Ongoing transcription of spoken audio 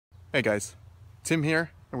Hey guys, Tim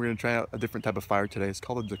here, and we're going to try out a different type of fire today. It's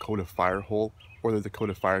called the Dakota fire hole or the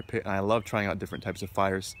Dakota fire pit, and I love trying out different types of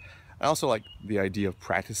fires. I also like the idea of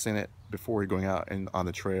practicing it before going out and on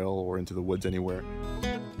the trail or into the woods anywhere.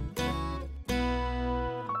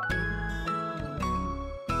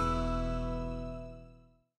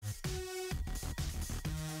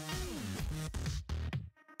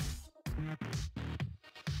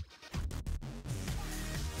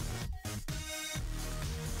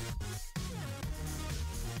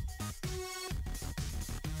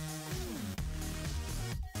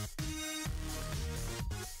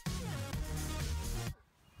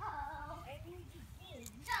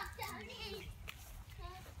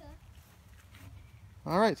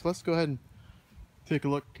 Alright, so let's go ahead and take a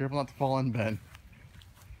look. Careful not to fall in bed.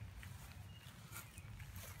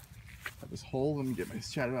 Got this hole, let me get my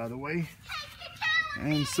shadow out of the way.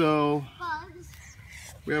 And so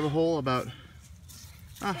we have a hole about,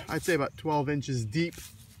 I'd say about 12 inches deep.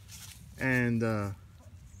 And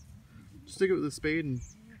stick it with a spade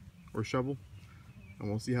or shovel, and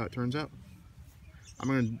we'll see how it turns out. I'm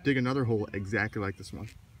going to dig another hole exactly like this one.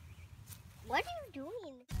 What are you doing?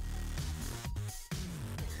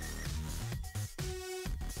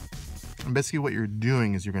 And basically what you're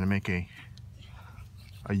doing is you're going to make a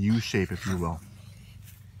U shape, if you will.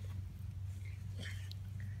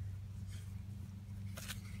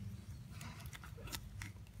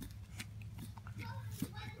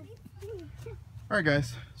 Alright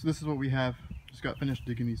guys, so this is what we have. Just got finished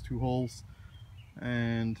digging these two holes,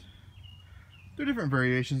 and there are different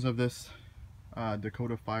variations of this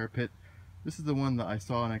Dakota fire pit. This is the one that I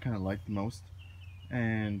saw and I kind of liked the most.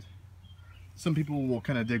 And some people will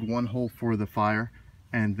kind of dig one hole for the fire,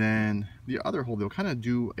 and then the other hole they'll kind of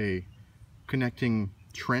do a connecting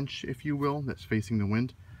trench, if you will, that's facing the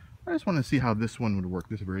wind. I just want to see how this one would work,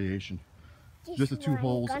 this variation. Just the two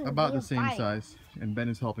holes, about the same size, and Ben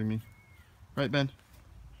is helping me. Right, Ben?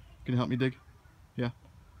 Can you help me dig? Yeah.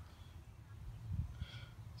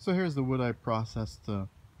 So here's the wood I processed to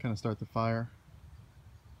kind of start the fire.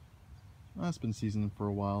 Well, it's been seasoned for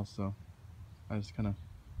a while, so I just kind of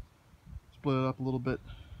split it up a little bit,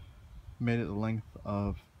 made it the length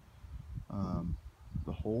of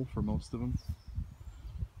the hole for most of them.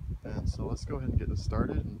 And so let's go ahead and get this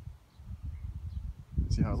started and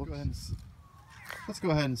see how it looks. Let's go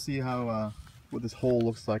ahead and see how what this hole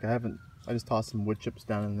looks like. I just tossed some wood chips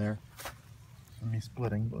down in there for me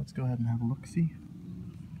splitting, but let's go ahead and have a look, see.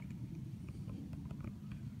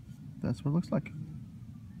 That's what it looks like.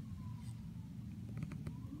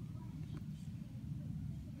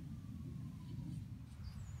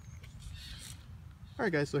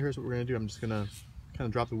 Alright guys, so here's what we're going to do. I'm just going to kind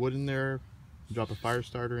of drop the wood in there, drop a fire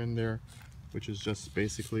starter in there, which is just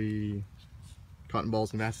basically cotton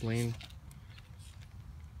balls and Vaseline.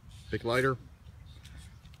 Big lighter.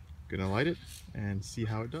 Gonna light it and see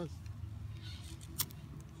how it does.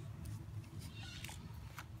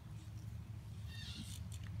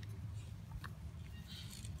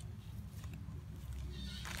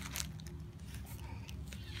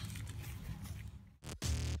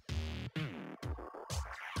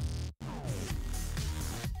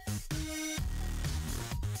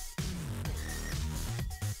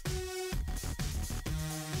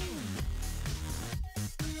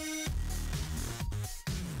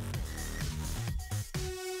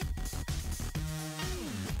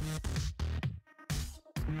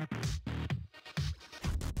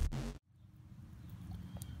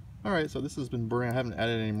 Alright, so this has been burning. I haven't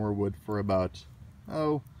added any more wood for about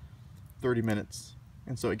 30 minutes.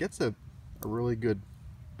 And so it gets a really good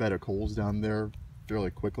bed of coals down there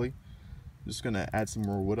fairly quickly. I'm just going to add some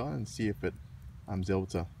more wood on and see if it is able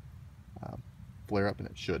to flare up, and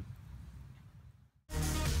it should.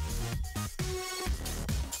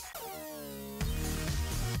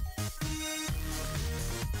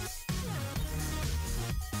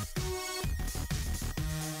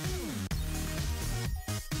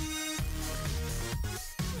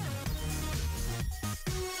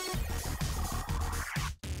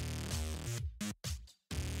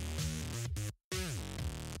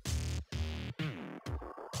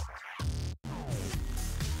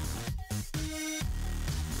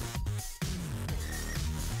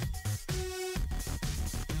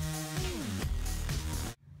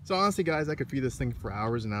 So honestly guys, I could feed this thing for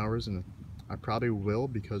hours and hours, and I probably will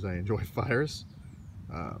because I enjoy fires.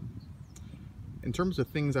 In terms of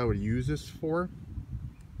things I would use this for,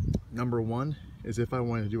 number one is if I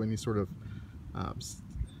wanted to do any sort of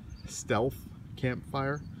stealth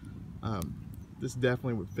campfire. This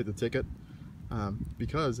definitely would fit the ticket,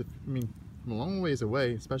 because from a long ways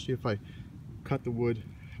away, especially if I cut the wood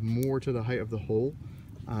more to the height of the hole,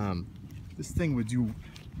 this thing would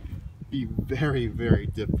be very, very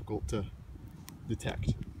difficult to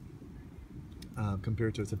detect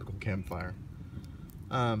compared to a typical campfire.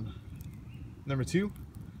 Number two,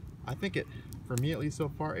 I think for me at least so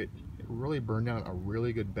far, it really burned down a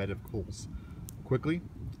really good bed of coals quickly.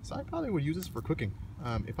 So I probably would use this for cooking.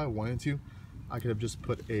 If I wanted to, I could have just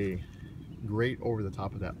put a grate over the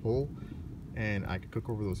top of that hole and I could cook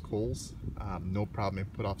over those coals. No problem,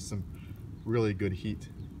 and put off some really good heat.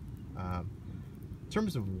 In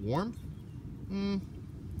terms of warmth,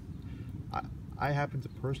 I happen to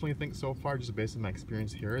personally think so far, just based on my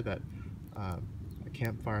experience here, that a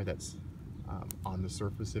campfire that's on the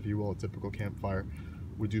surface, if you will, a typical campfire,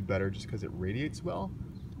 would do better just because it radiates well.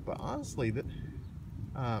 But honestly,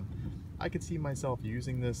 I could see myself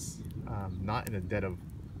using this not in the dead of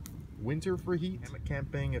winter for heat. Hammock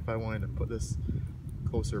camping, if I wanted to put this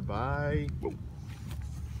closer by,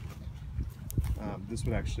 this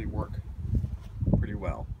would actually work pretty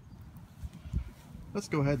well. Let's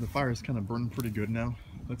go ahead. The fire is kind of burning pretty good now.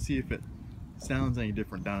 Let's see if it sounds any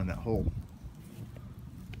different down in that hole.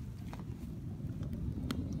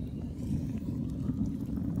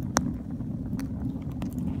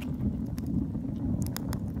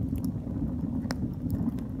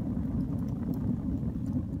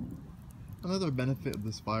 Another benefit of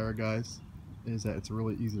this fire, guys, is that it's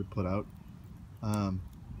really easy to put out.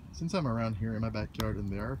 Since I'm around here in my backyard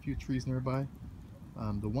and there are a few trees nearby,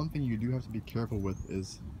 the one thing you do have to be careful with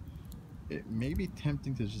is it may be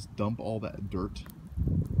tempting to just dump all that dirt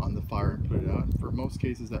on the fire and put it out. For most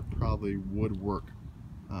cases that probably would work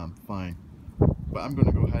fine. But I'm going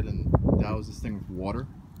to go ahead and douse this thing with water,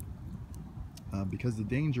 because the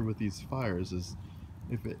danger with these fires is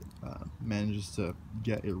if it manages to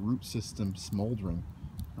get a root system smoldering.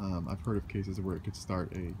 I've heard of cases where it could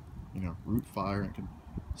start a root fire and it can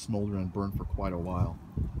smolder and burn for quite a while.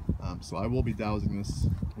 So I will be dousing this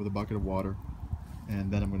with a bucket of water,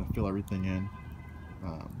 and then I'm going to fill everything in.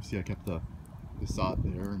 See, I kept the sod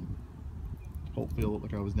there, and hopefully it'll look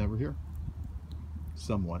like I was never here.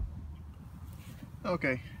 Somewhat.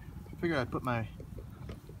 Okay, I figured I'd put my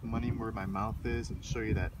money where my mouth is and show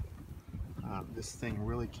you that this thing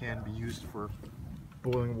really can be used for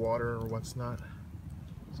boiling water or what's not.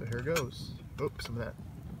 So here goes. Oops, some of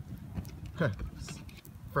that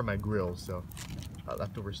for my grill, so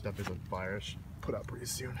leftover stuff is on fire. I should put out pretty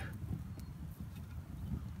soon.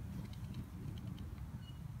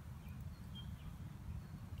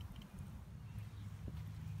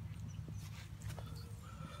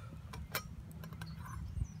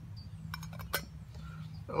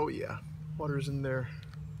 Oh yeah, water's in there.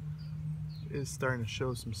 It is starting to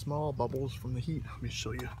show some small bubbles from the heat. Let me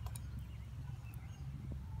show you.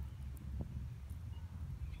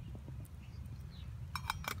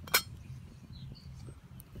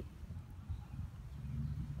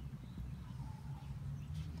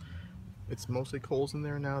 It's mostly coals in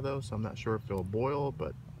there now though, so I'm not sure if it'll boil,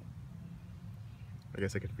 but I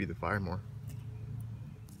guess I could feed the fire more.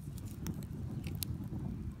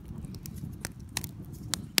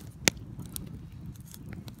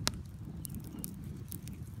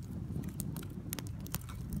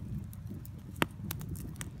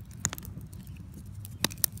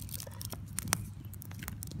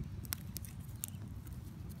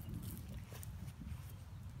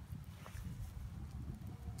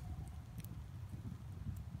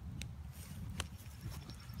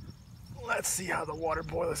 Let's see how the water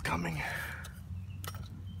boil is coming.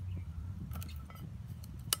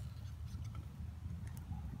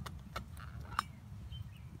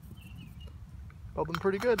 Bubbling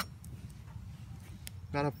pretty good.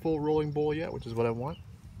 Not a full rolling boil yet, which is what I want.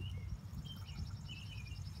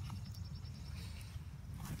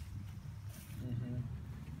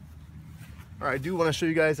 Alright, I do want to show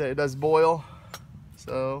you guys that it does boil.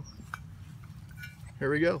 So, here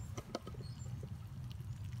we go.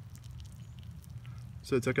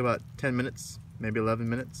 So it took about 10 minutes, maybe 11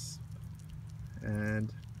 minutes,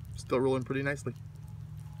 and still rolling pretty nicely.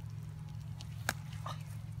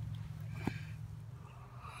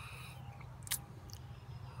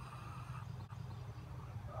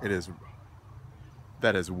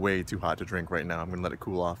 That is way too hot to drink right now. I'm gonna let it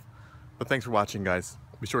cool off. But thanks for watching, guys.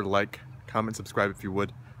 Be sure to like, comment, subscribe if you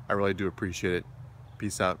would. I really do appreciate it.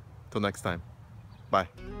 Peace out. Till next time. Bye.